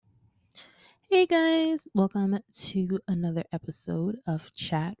Hey guys, welcome to another episode of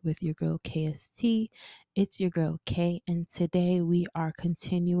Chat with your girl KST. It's your girl K, and today we are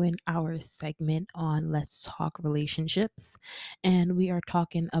continuing our segment on Let's Talk Relationships. And we are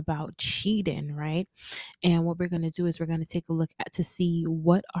talking about cheating, right? And what we're going to do is we're going to take a look at to see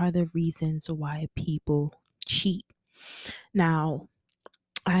what are the reasons why people cheat. Now,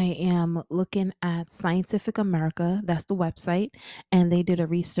 I am looking at Scientific America, that's the website, and they did a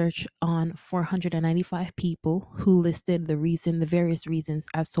research on 495 people who listed the various reasons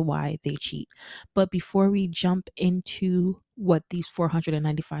as to why they cheat. But before we jump into what these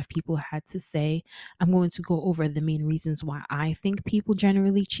 495 people had to say, I'm going to go over the main reasons why I think people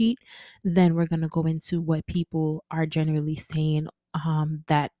generally cheat. Then we're going to go into what people are generally saying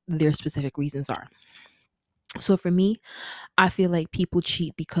that their specific reasons are. So for me, I feel like people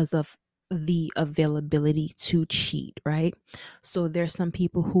cheat because of the availability to cheat, right? So there's some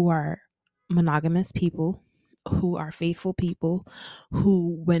people who are monogamous people, who are faithful people,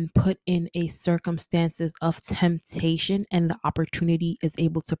 who, when put in a circumstances of temptation and the opportunity is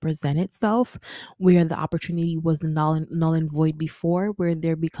able to present itself, where the opportunity was null and void before, where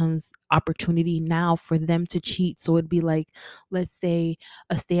there becomes opportunity now for them to cheat. So it'd be like, let's say,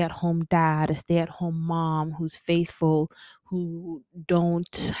 a stay-at-home dad, a stay-at-home mom who's faithful, who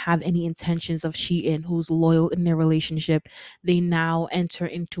don't have any intentions of cheating, who's loyal in their relationship. They now enter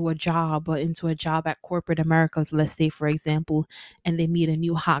into a job at corporate America, let's say, for example, and they meet a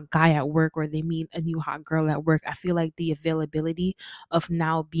new hot guy at work, or they meet a new hot girl at work. I feel like the availability of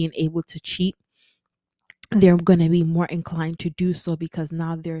now being able to cheat, they're going to be more inclined to do so because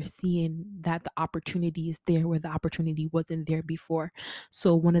now they're seeing that the opportunity is there where the opportunity wasn't there before.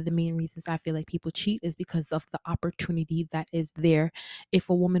 So one of the main reasons I feel like people cheat is because of the opportunity that is there. If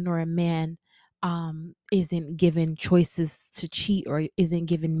a woman or a man isn't given choices to cheat or isn't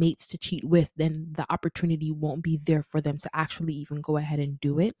given mates to cheat with, then the opportunity won't be there for them to actually even go ahead and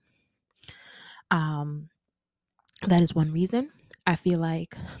do it. um that is one reason. I feel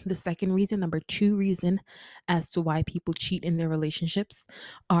like the second reason, number two reason as to why people cheat in their relationships,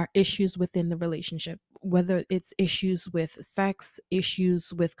 are issues within the relationship. Whether it's issues with sex,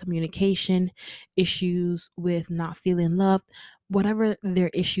 issues with communication, issues with not feeling loved, whatever their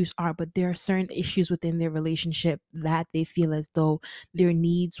issues are, but there are certain issues within their relationship that they feel as though their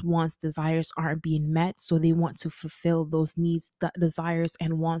needs, wants, desires aren't being met. So they want to fulfill those needs, desires,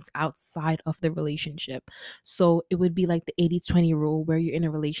 and wants outside of the relationship. So it would be like the 80-20 rule, where you're in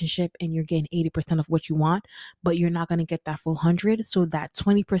a relationship and you're getting 80% of what you want, but you're not going to get that full 100. So that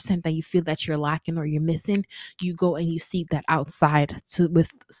 20% that you feel that you're lacking or you're missing, you go and you seek that outside to with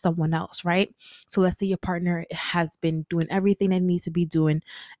someone else, right? So let's say your partner has been doing everything that needs to be doing,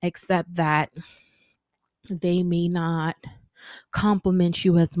 except that they may not compliment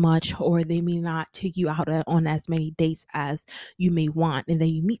you as much, or they may not take you out on as many dates as you may want. And then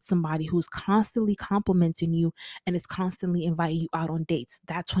you meet somebody who's constantly complimenting you and is constantly inviting you out on dates.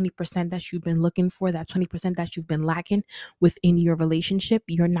 That 20% that you've been looking for, that 20% that you've been lacking within your relationship,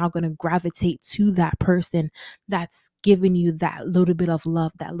 you're now going to gravitate to that person that's giving you that little bit of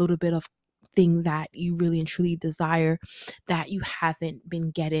love, that little bit of thing that you really and truly desire, that you haven't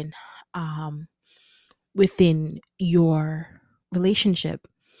been getting within your relationship.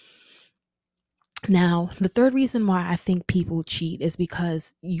 Now, the third reason why I think people cheat is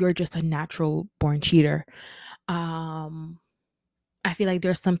because you're just a natural born cheater. Um, I feel like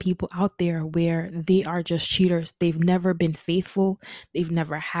there's some people out there where they are just cheaters. They've never been faithful. They've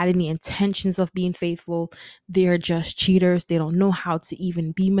never had any intentions of being faithful. They're just cheaters. They don't know how to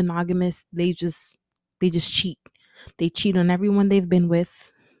even be monogamous. They just cheat. They cheat on everyone they've been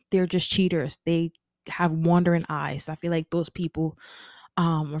with. They're just cheaters. They have wandering eyes. I feel like those people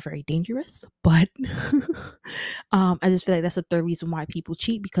are very dangerous, but I just feel like that's the third reason why people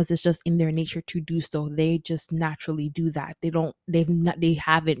cheat, because it's just in their nature to do so. They just naturally do that. They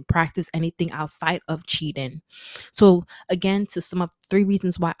haven't practiced anything outside of cheating. So again, to sum up, three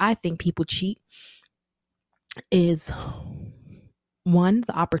reasons why I think people cheat is: one,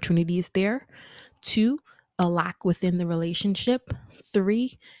 the opportunity is there; two, a lack within the relationship;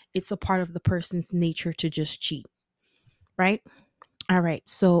 three, it's a part of the person's nature to just cheat, right? All right.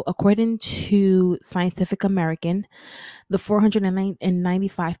 So, according to Scientific American, the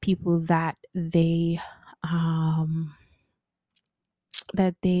 495 people um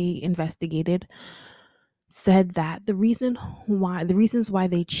that they investigated said that the reasons why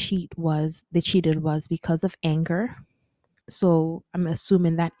they cheated was because of anger. So, I'm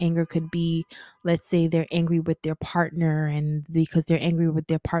assuming that anger could be, let's say they're angry with their partner, and because they're angry with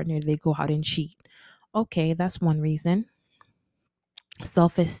their partner, they go out and cheat. Okay, that's one reason.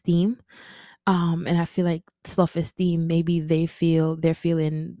 Self-esteem. And I feel like self-esteem, maybe they're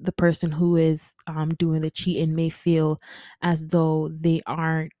feeling the person who is doing the cheating may feel as though they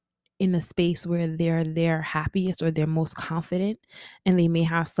aren't in a space where they're their happiest or their most confident, and they may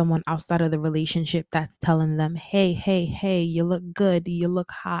have someone outside of the relationship that's telling them, hey, hey, hey, you look good, you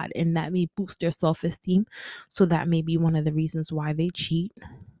look hot, and that may boost their self-esteem. So that may be one of the reasons why they cheat.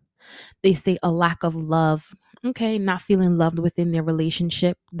 They say a lack of love. Okay, not feeling loved within their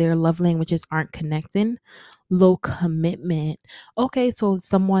relationship. Their love languages aren't connecting. Low commitment. Okay, so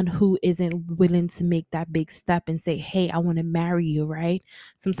someone who isn't willing to make that big step and say, hey, I want to marry you, right?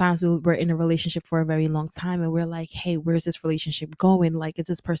 Sometimes we're in a relationship for a very long time and we're like, hey, where's this relationship going? Like, is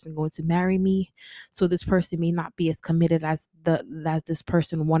this person going to marry me? So this person may not be as committed as this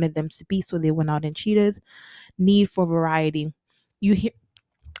person wanted them to be. So they went out and cheated. Need for variety. You hear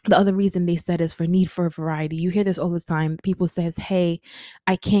the other reason they said is for need for variety. You hear this all the time. People says, hey,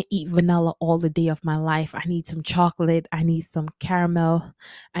 I can't eat vanilla all the day of my life. I need some chocolate, I need some caramel,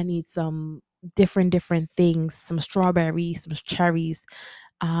 I need some different things, some strawberries, some cherries.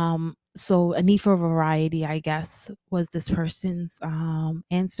 So a need for variety, I guess, was this person's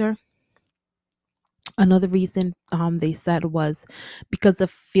answer. Another reason they said was because of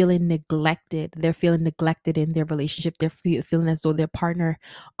feeling neglected. They're feeling neglected in their relationship. They're feeling as though their partner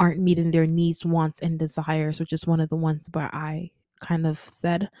aren't meeting their needs, wants, and desires, which is one of the ones where I kind of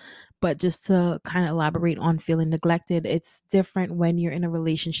said. But just to kind of elaborate on feeling neglected, it's different when you're in a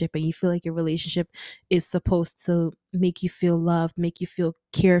relationship and you feel like your relationship is supposed to make you feel loved, make you feel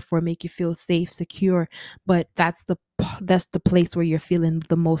cared for, make you feel safe, secure. But that's the place where you're feeling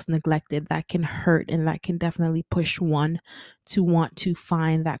the most neglected. That can hurt, and that can definitely push one to want to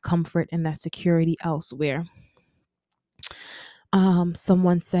find that comfort and that security elsewhere.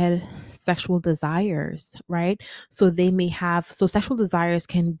 Someone said sexual desires, right? So sexual desires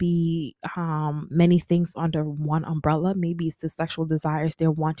can be many things under one umbrella. Maybe it's the sexual desires,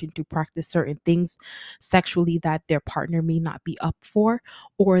 they're wanting to practice certain things sexually that their partner may not be up for,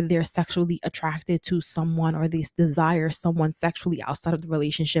 or they're sexually attracted to someone, or they desire someone sexually outside of the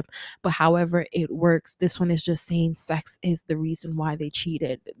relationship. But however it works, this one is just saying sex is the reason why they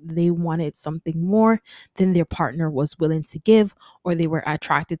cheated. They wanted something more than their partner was willing to give, or they were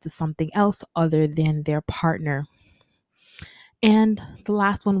attracted to something else other than their partner. And the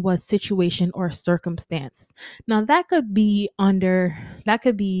last one was situation or circumstance. Now that could be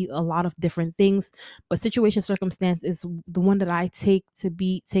a lot of different things, but situation circumstance is the one that I take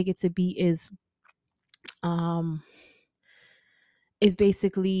it to be um is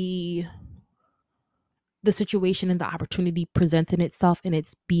basically the situation and the opportunity presenting itself, and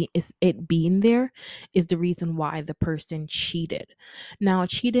it being there is the reason why the person cheated. Now,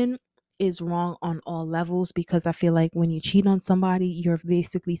 cheating is wrong on all levels, because I feel like when you cheat on somebody, you're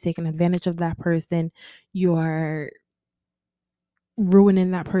basically taking advantage of that person. You're ruining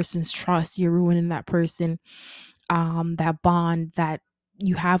that person's trust. You're ruining that person, that bond that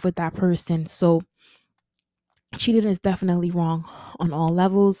you have with that person. So cheating is definitely wrong on all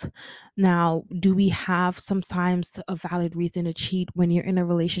levels. Now, do we have sometimes a valid reason to cheat when you're in a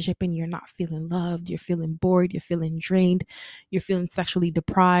relationship and you're not feeling loved, you're feeling bored, you're feeling drained, you're feeling sexually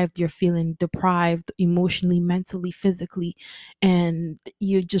deprived, you're feeling deprived emotionally, mentally, physically, and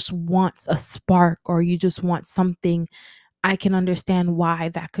you just want a spark, or you just want something? I can understand why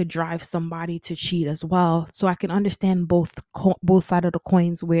that could drive somebody to cheat as well. So I can understand both side of the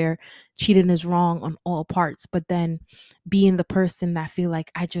coins, where cheating is wrong on all parts, but then being the person that feel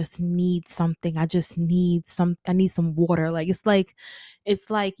like I just need something, I need some water. Like it's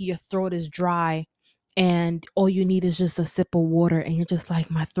like your throat is dry and all you need is just a sip of water, and you're just like,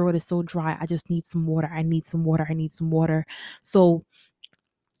 my throat is so dry, I just need some water. I need some water. I need some water. So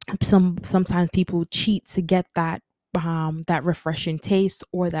sometimes people cheat to get that refreshing taste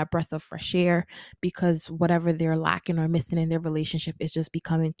or that breath of fresh air, because whatever they're lacking or missing in their relationship is just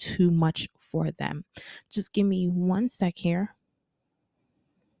becoming too much for them. Just give me one sec here.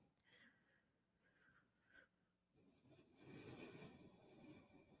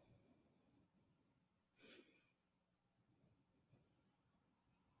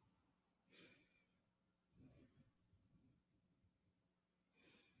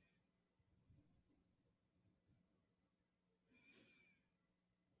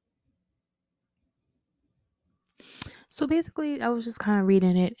 So basically, I was just kind of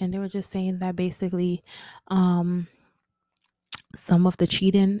reading it, and they were just saying that basically um some of the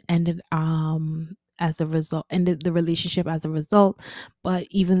cheating ended the relationship as a result. But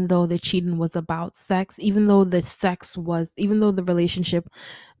even though the cheating was about sex, even though the relationship,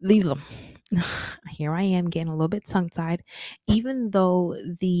 leave them. Here I am getting a little bit tongue tied. Even though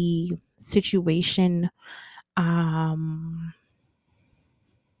the situation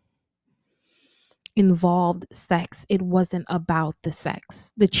involved sex, it wasn't about the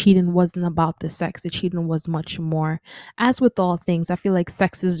sex. The cheating wasn't about the sex. The cheating was much more. As with all things, I feel like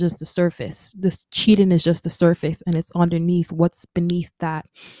sex is just the surface. This cheating is just the surface, and it's underneath what's beneath that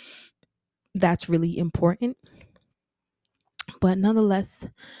that's really important. But nonetheless,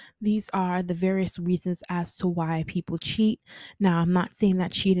 these are the various reasons as to why people cheat. Now, I'm not saying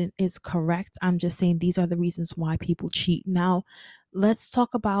that cheating is correct. I'm just saying these are the reasons why people cheat. Now, let's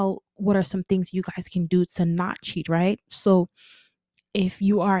talk about what are some things you guys can do to not cheat, right? So, if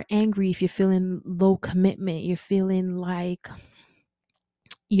you are angry, if you're feeling low commitment, you're feeling like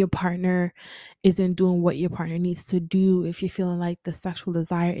your partner isn't doing what your partner needs to do, if you're feeling like the sexual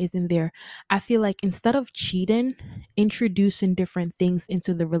desire isn't there, I feel like instead of cheating, introducing different things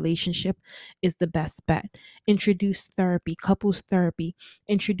into the relationship is the best bet. Introduce therapy, couples therapy,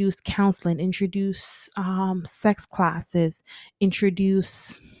 introduce counseling, introduce sex classes,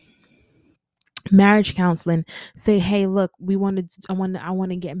 introduce marriage counseling. Say, hey, look, I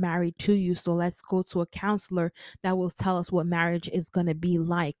want to get married to you, so let's go to a counselor that will tell us what marriage is going to be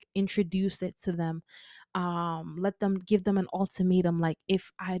like. Introduce it to them. Let them, give them an ultimatum, like,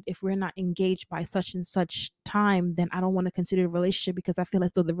 if we're not engaged by such and such time, then I don't want to consider a relationship, because I feel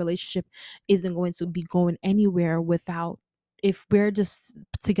as though the relationship isn't going to be going anywhere without, if we're just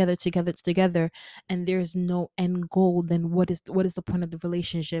together, and there's no end goal, then what is the point of the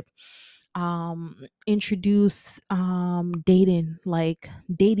relationship? Introduce dating, like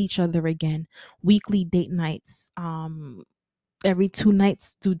date each other again, weekly date nights, every 2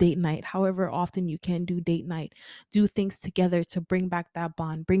 nights do date night, however often you can do date night. Do things together to bring back that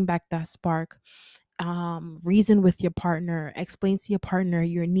bond, bring back that spark. Reason with your partner, explain to your partner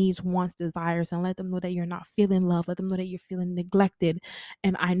your needs, wants, desires, and let them know that you're not feeling love, let them know that you're feeling neglected.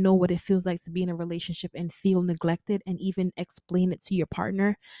 And I know what it feels like to be in a relationship and feel neglected, and even explain it to your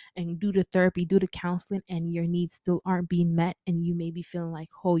partner and do the therapy, do the counseling, and your needs still aren't being met, and you may be feeling like,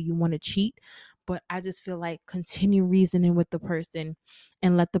 oh, you want to cheat. But I just feel like continue reasoning with the person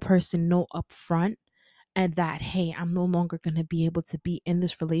and let the person know up front, and that, hey, I'm no longer going to be able to be in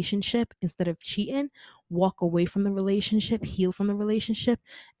this relationship. Instead of cheating, walk away from the relationship, heal from the relationship,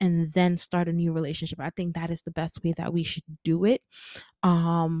 and then start a new relationship. I think that is the best way that we should do it.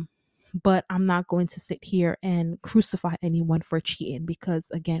 But I'm not going to sit here and crucify anyone for cheating, because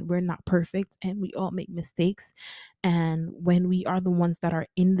again, we're not perfect and we all make mistakes. And when we are the ones that are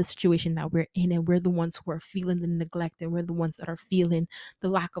in the situation that we're in, and we're the ones who are feeling the neglect, and we're the ones that are feeling the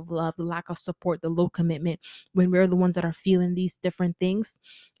lack of love, the lack of support, the low commitment, when we're the ones that are feeling these different things,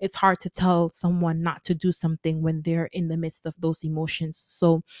 it's hard to tell someone not to do something when they're in the midst of those emotions.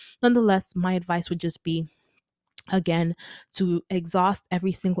 So nonetheless, my advice would just be, again, to exhaust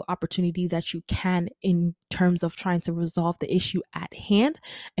every single opportunity that you can in terms of trying to resolve the issue at hand.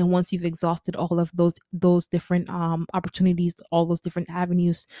 And once you've exhausted all of those different opportunities, all those different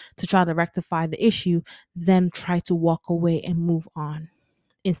avenues to try to rectify the issue, then try to walk away and move on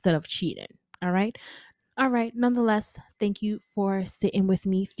instead of cheating. All right. All right. Nonetheless, thank you for sitting with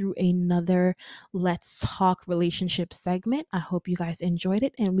me through another Let's Talk relationship segment. I hope you guys enjoyed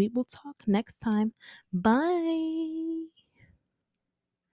it, and we will talk next time. Bye.